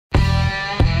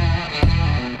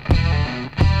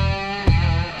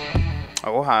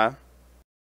Oh, hi.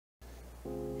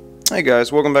 Hey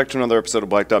guys, welcome back to another episode of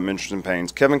Blackdot Miniatures and Paints.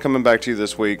 Kevin coming back to you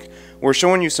this week. We're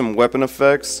showing you some weapon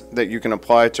effects that you can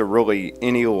apply to really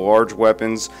any large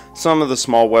weapons. Some of the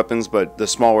small weapons, but the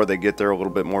smaller they get, they're a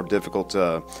little bit more difficult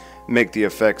to make the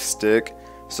effects stick.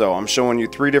 So I'm showing you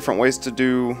 3 different ways to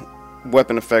do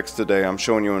weapon effects today. I'm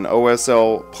showing you an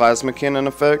OSL plasma cannon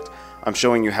effect. I'm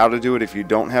showing you how to do it if you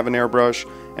don't have an airbrush,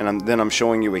 and then I'm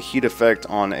showing you a heat effect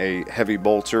on a heavy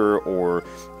bolter or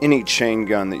any chain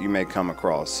gun that you may come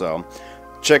across. So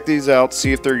check these out,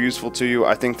 see if they're useful to you.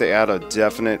 I think they add a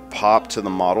definite pop to the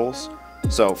models.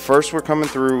 So first we're coming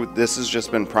through, this has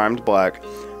just been primed black,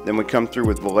 then we come through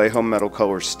with Vallejo metal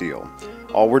color steel.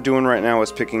 All we're doing right now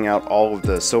is picking out all of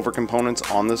the silver components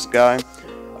on this guy.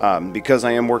 Because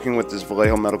I am working with this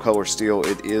Vallejo metal color steel,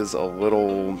 it is a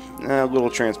little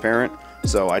transparent,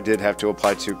 so I did have to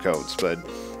apply 2 coats. But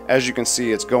as you can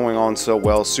see, it's going on so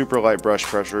well, super light brush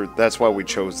pressure. That's why we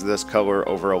chose this color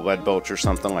over a lead belch or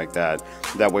something like that.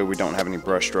 That way we don't have any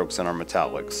brush strokes in our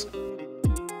metallics.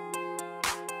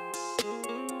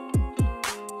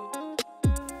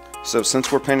 So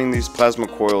since we're painting these plasma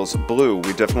coils blue,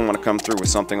 we definitely want to come through with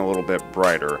something a little bit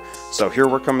brighter. So here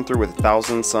we're coming through with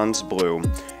 1000 Suns blue.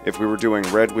 If we were doing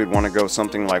red, we'd want to go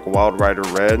something like Wild Rider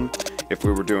red. If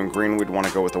we were doing green, we'd want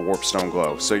to go with a Warpstone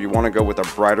glow. So you want to go with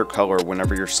a brighter color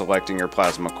whenever you're selecting your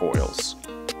plasma coils.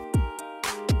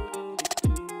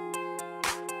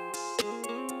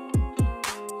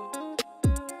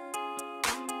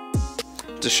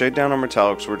 To shade down our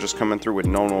metallics, we're just coming through with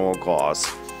known oil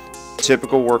gloss.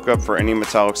 Typical workup for any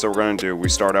metallics that we're going to do. We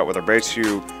start out with our base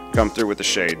hue, come through with the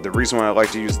shade. The reason why I like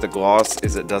to use the gloss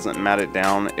is it doesn't matte it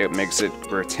down. It makes it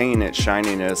retain its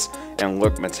shininess and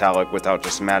look metallic without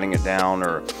just matting it down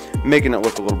or making it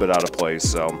look a little bit out of place.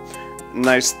 So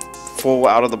nice full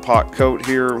out of the pot coat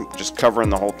here, just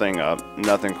covering the whole thing up.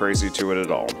 Nothing crazy to it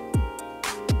at all.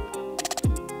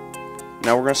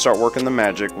 Now we're going to start working the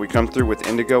magic. We come through with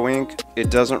indigo ink.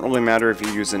 It doesn't really matter if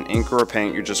you use an ink or a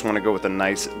paint, you just want to go with a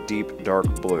nice deep dark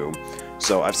blue.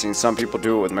 So I've seen some people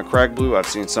do it with McCrag blue, I've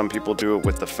seen some people do it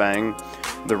with the Fang.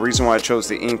 The reason why I chose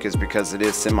the ink is because it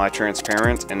is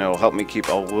semi-transparent and it'll help me keep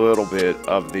a little bit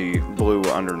of the blue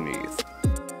underneath.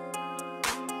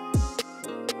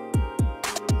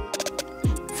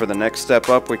 For the next step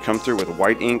up, we come through with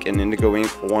white ink and indigo ink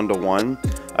 1:1.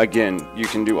 Again, you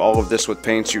can do all of this with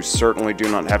paints. You certainly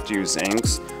do not have to use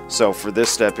inks. So for this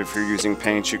step, if you're using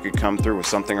paints, you could come through with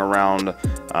something around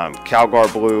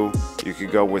Calgar blue. You could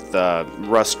go with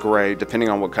rust gray, depending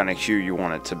on what kind of hue you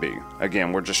want it to be.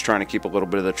 Again, we're just trying to keep a little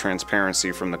bit of the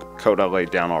transparency from the coat I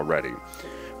laid down already.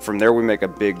 From there, we make a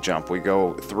big jump. We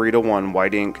go 3:1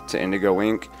 white ink to indigo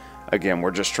ink. Again,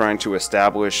 we're just trying to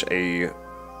establish a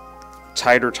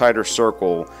tighter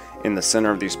circle in the center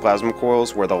of these plasma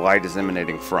coils where the light is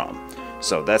emanating from.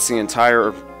 So that's the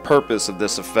entire purpose of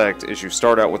this effect, is you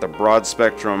start out with a broad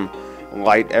spectrum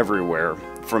light everywhere.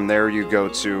 From there you go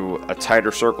to a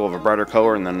tighter circle of a brighter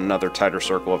color and then another tighter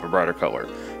circle of a brighter color.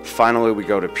 Finally we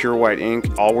go to pure white ink.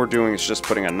 All we're doing is just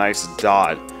putting a nice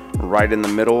dot right in the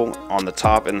middle, on the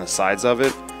top and the sides of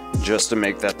it, just to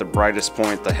make that the brightest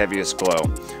point, the heaviest glow.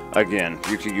 Again,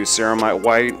 you could use ceramite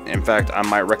white. In fact, I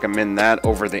might recommend that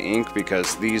over the ink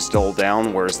because these dull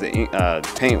down, whereas the ink,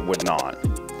 paint would not.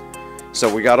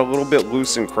 So we got a little bit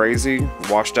loose and crazy,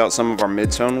 washed out some of our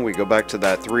mid-tone. We go back to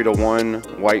that 3:1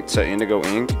 white to indigo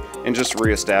ink and just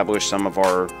reestablish some of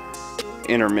our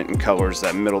intermittent colors,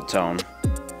 that middle tone.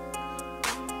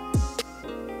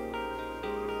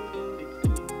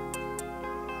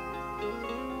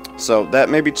 So that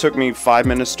maybe took me 5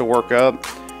 minutes to work up.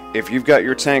 If you've got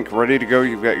your tank ready to go,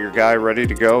 you've got your guy ready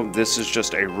to go, this is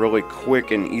just a really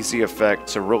quick and easy effect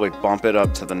to really bump it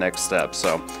up to the next step.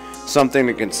 So something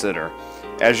to consider.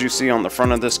 As you see on the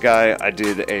front of this guy, I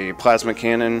did a plasma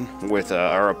cannon with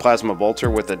or a plasma bolter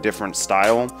with a different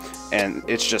style, and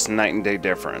it's just night and day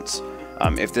difference.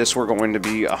 If this were going to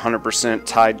be 100%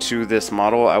 tied to this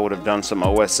model, I would have done some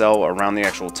OSL around the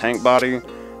actual tank body,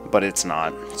 but it's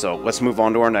not. So let's move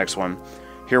on to our next one.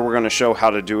 Here we're going to show how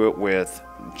to do it with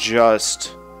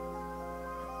just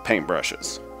paint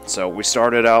brushes. So we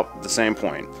started out the same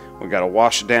point. We got to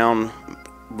wash down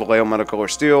Vallejo metal color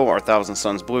steel, our 1000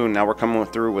 Suns blue. Now we're coming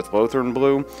through with Lothern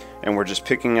blue, and we're just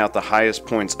picking out the highest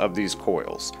points of these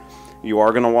coils. You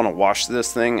are going to want to wash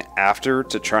this thing after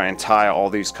to try and tie all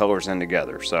these colors in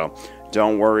together. So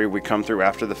don't worry, we come through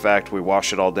after the fact, we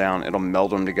wash it all down, it'll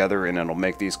meld them together and it'll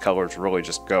make these colors really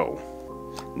just go.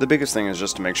 The biggest thing is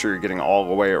just to make sure you're getting all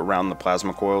the way around the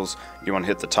plasma coils. You want to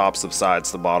hit the tops, the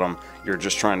sides, the bottom. You're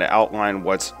just trying to outline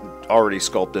what's already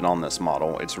sculpted on this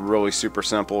model. It's really super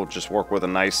simple. Just work with a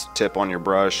nice tip on your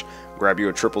brush, grab you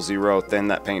a 000, thin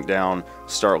that paint down,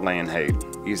 start laying hay.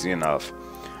 Easy enough.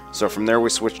 So from there we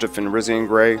switch to Fenrisian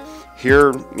Gray.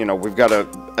 Here, you know, we've got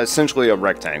essentially a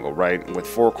rectangle, right? With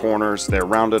 4 corners, they're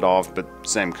rounded off, but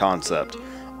same concept.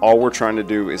 All we're trying to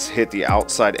do is hit the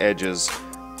outside edges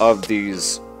of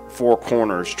these 4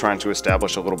 corners, trying to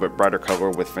establish a little bit brighter color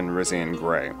with Fenrisian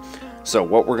Gray. So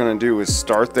what we're going to do is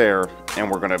start there,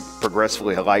 and we're going to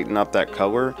progressively lighten up that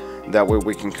color. That way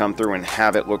we can come through and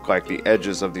have it look like the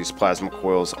edges of these plasma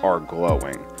coils are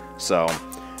glowing. So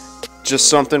just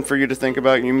something for you to think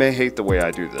about. You may hate the way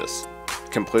I do this.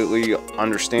 Completely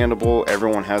understandable.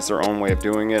 Everyone has their own way of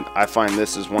doing it. I find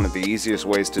this is one of the easiest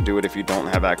ways to do it if you don't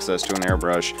have access to an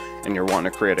airbrush and you're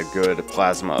wanting to create a good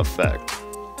plasma effect.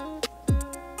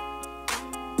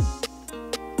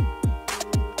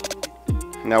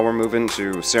 Now we're moving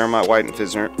to Ceramite White and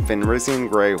Fenrisian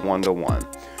Gray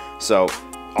 1:1. So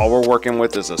all we're working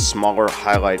with is a smaller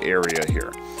highlight area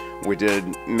here. We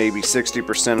did maybe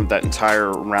 60% of that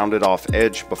entire rounded off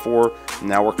edge before.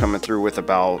 Now we're coming through with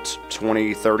about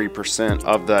 20-30%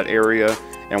 of that area,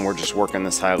 and we're just working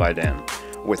this highlight in.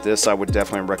 With this, I would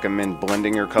definitely recommend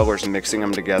blending your colors and mixing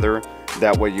them together.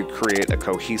 That way you create a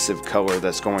cohesive color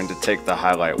that's going to take the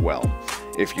highlight well.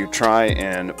 If you try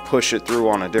and push it through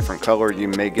on a different color, you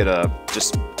may get a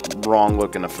just wrong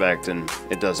looking effect and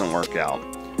it doesn't work out.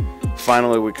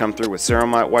 Finally, we come through with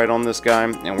Ceramite White on this guy,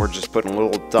 and we're just putting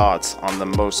little dots on the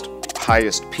most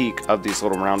highest peak of these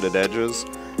little rounded edges,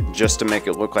 just to make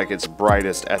it look like it's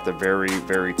brightest at the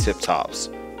very tip tops.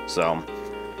 So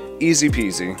easy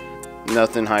peasy,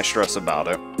 nothing high stress about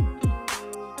it.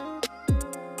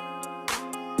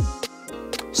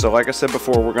 So like I said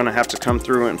before, we're going to have to come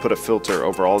through and put a filter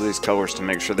over all these colors to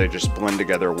make sure they just blend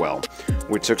together well.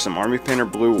 We took some Army Painter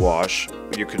Blue Wash.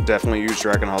 You could definitely use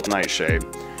Dragonhealth Nightshade.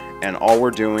 And all we're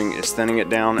doing is thinning it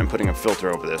down and putting a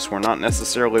filter over this. We're not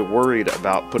necessarily worried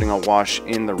about putting a wash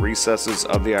in the recesses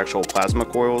of the actual plasma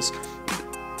coils.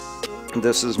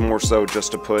 This is more so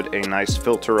just to put a nice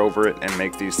filter over it and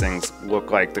make these things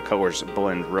look like the colors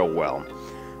blend real well.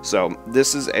 So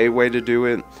this is a way to do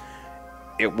it.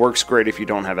 It works great if you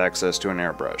don't have access to an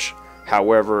airbrush.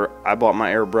 However, I bought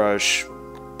my airbrush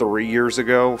 3 years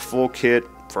ago, full kit,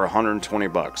 for 120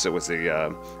 bucks. It was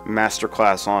a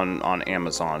masterclass on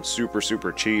Amazon,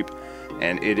 super cheap,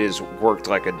 and it has worked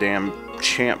like a damn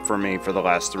champ for me for the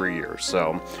last 3 years.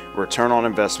 So return on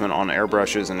investment on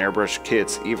airbrushes and airbrush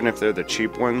kits, even if they're the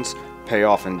cheap ones, pay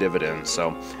off in dividends.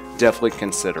 So definitely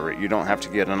consider it. You don't have to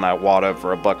get an Iwata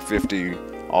for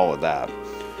 $1.50, all of that.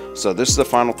 So this is the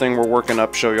final thing we're working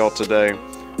up, show y'all today.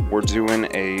 We're doing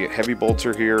a heavy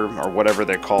bolter here, or whatever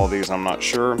they call these, I'm not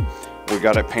sure. We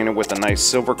got it painted with a nice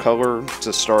silver color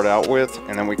to start out with,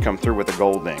 and then we come through with a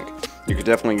gold ink. You could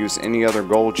definitely use any other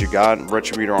gold you got.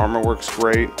 Retributor Armor works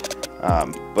great,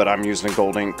 but I'm using a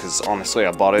gold ink because honestly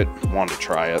I bought it, wanted to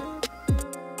try it.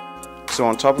 So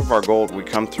on top of our gold, we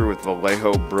come through with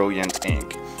Vallejo Brilliant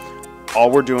ink. All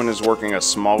we're doing is working a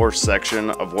smaller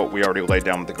section of what we already laid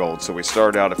down with the gold. So we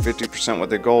start out at 50% with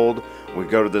the gold, we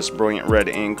go to this brilliant red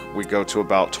ink, we go to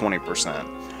about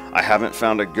 20%. I haven't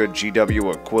found a good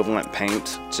GW equivalent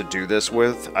paint to do this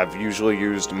with. I've usually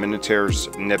used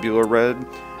Minotaur's Nebula Red.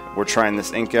 We're trying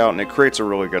this ink out and it creates a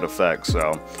really good effect.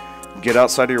 So get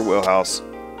outside of your wheelhouse,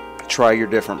 try your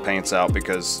different paints out,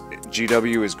 because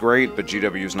GW is great, but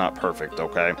GW is not perfect,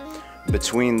 okay?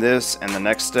 Between this and the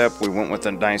next step, we went with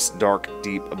a nice dark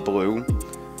deep blue.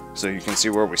 So you can see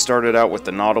where we started out with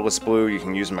the Nautilus blue, you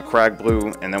can use Macragge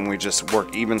blue, and then we just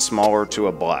work even smaller to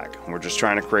a black. We're just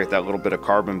trying to create that little bit of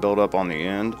carbon buildup on the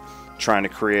end, trying to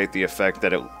create the effect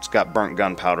that it's got burnt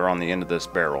gunpowder on the end of this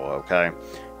barrel, okay?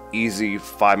 Easy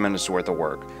 5 minutes worth of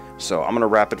work. So I'm going to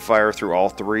rapid fire through all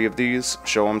 3 of these,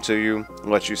 show them to you,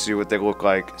 let you see what they look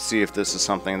like, see if this is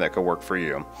something that could work for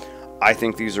you. I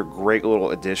think these are great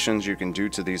little additions you can do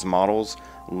to these models.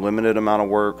 Limited amount of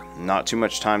work, not too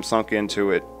much time sunk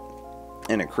into it,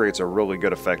 and it creates a really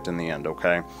good effect in the end,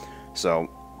 okay? So,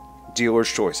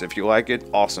 dealer's choice. If you like it,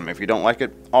 awesome. If you don't like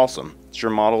it, awesome. It's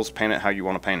your models, paint it how you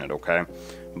want to paint it, okay?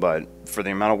 But for the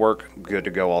amount of work, good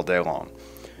to go all day long.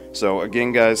 So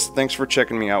again, guys, thanks for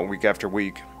checking me out week after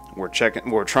week. We're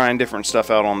trying different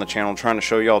stuff out on the channel, trying to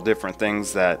show y'all different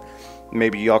things that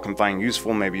maybe y'all can find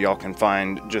useful, maybe y'all can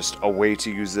find just a way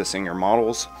to use this in your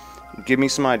models. Give me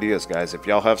some ideas, guys. If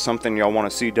y'all have something y'all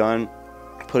want to see done,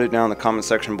 put it down in the comment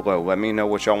section below. Let me know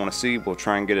what y'all want to see. We'll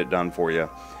try and get it done for you.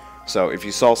 So if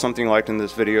you saw something liked in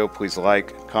this video, please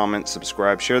like, comment,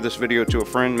 subscribe, share this video to a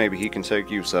friend. Maybe he can take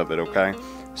use of it, okay?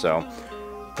 So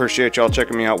appreciate y'all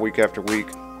checking me out week after week,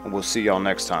 and we'll see y'all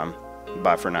next time.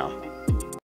 Bye for now.